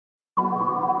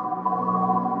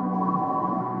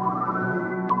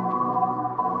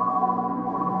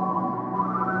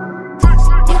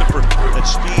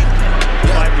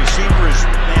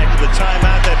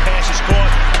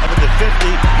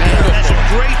quickly. That's a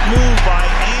great move by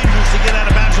Andrews to get out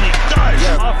of bounds, and he does.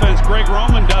 Yeah. Offense, Greg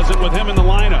Roman does it with him in the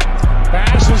lineup.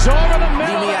 Pass is over the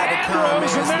middle.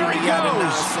 Andrews, and there he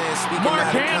goes. Mark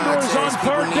Andrews on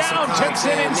third down takes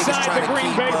it inside the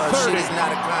Green Bay 30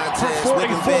 for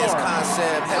 44.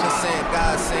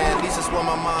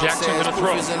 Jackson going to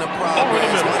throw over the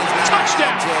middle.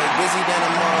 Touchdown.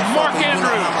 Mark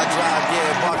Andrews.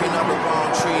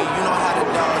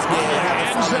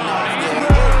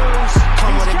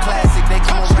 Come with a classic, they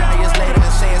come around years later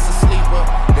and say it's a sleeper.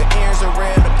 The ears are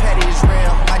real, the petty is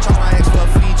real. I charge my ex for a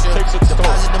feature.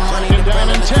 Deposit the money, the down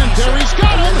in 10. There he's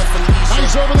got him.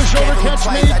 Nice over the shoulder catch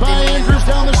made by Andrews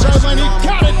down the sideline. He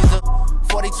got it.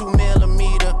 42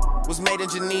 millimeter was made in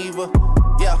Geneva.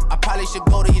 Yeah, I probably should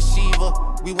go to Yeshiva.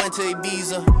 We went to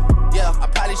Ibiza. Yeah, I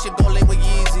probably should go link with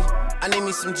Yeezy. I need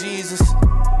me some Jesus.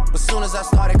 But soon as I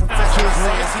started confessing my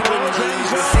sins, he wouldn't believe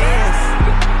the sins.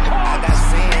 I got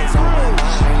sins on my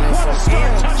mind and some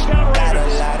sins. Got a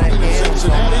lot of M's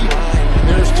on my mind.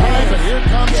 There's time, but here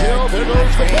comes Hill. There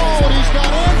goes the ball, and he's got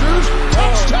Andrews.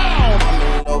 Touchdown! I'm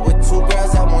in love with two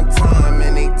girls at one time,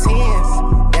 and they tens.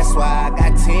 That's why I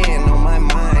got 10 on my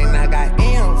mind. I got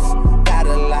M's. Got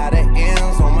a lot of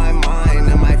M's on my mind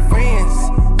and my friends.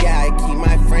 Yeah, I keep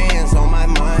my friends on my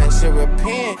mind. Should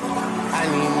repent. I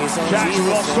need me some Jackson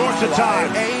Jesus all sorts of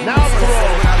time. Hey, Now throw.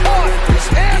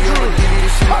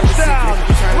 Andrews. Touchdown.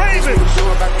 Ravens.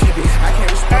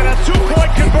 And a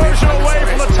 2-point conversion away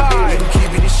from the tie.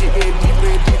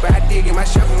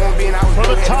 For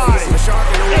the tie. It's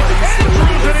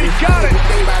Andrews, and he got it.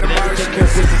 Take care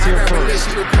of business here first.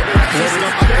 Loaded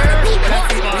upstairs.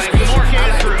 Caught by Mark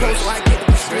Andrews.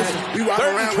 We walk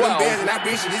around with bands and I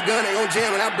bitch this gun ain't gon'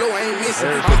 jam and I blow ain't missing.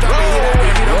 There's the throw.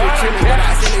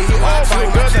 Oh my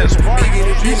goodness, Mark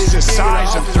uses his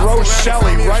size and throws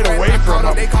Shelley right away from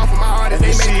him. And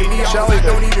you see Shelley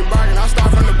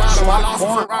slot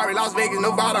corner. Las Vegas,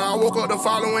 Nevada. I woke up the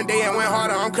following day and went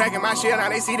harder. I'm cracking my shit, now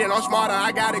they see that I'm smarter.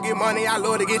 I gotta get money, I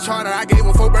love to get charter. I gave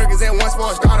them 4 burgers at once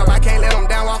for a startup. I can't let them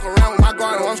down, walk around with my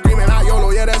guard. I'm screaming out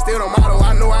YOLO, yeah, that's still the motto.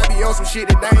 I know I be on some shit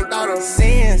that they ain't thought of.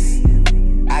 Sins.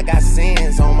 I got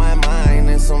sins on my mind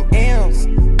and some M's.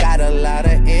 Got a lot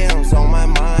of M's on my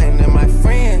mind and my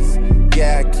friends.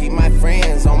 Yeah, I keep my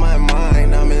friends on my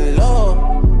mind. I'm in love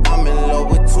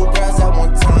with 2 girls at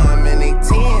one time and they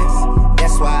tens.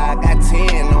 That's why I got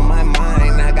 10 on my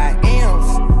mind. I got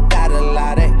M's. Got a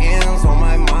lot of M's on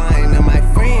my mind and my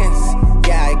friends.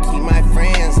 Yeah, I keep my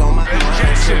friends on my mind.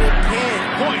 Jackson.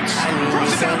 Points.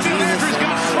 Throws it downfield. Andrews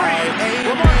got 3.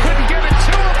 Lamar couldn't get it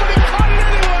to him, but he caught it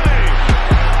anyway.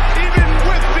 Even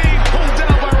with being pulled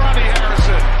down by Ronnie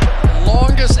Harrison.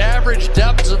 Longest average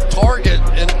depth of target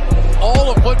in all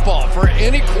of football for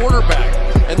any quarterback.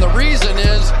 And the reason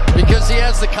is because he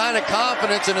has the kind of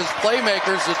confidence in his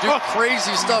playmakers to do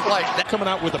crazy stuff like that. Coming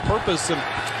out with a purpose and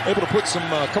able to put some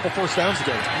couple first downs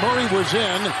together. Murray was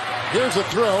in. Here's a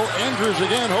throw. Andrews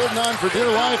again holding on for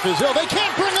dear life is Hill. They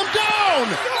can't bring him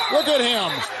down. Look at him.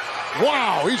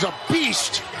 Wow, he's a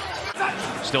beast.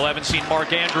 Still haven't seen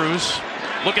Mark Andrews.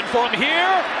 Looking for him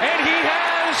here, and he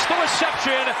has the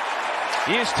reception.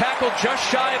 He is tackled just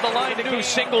shy of the line to new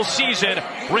single season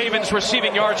Ravens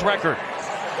receiving yards record.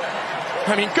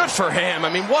 I mean, good for him. I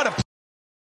mean, what a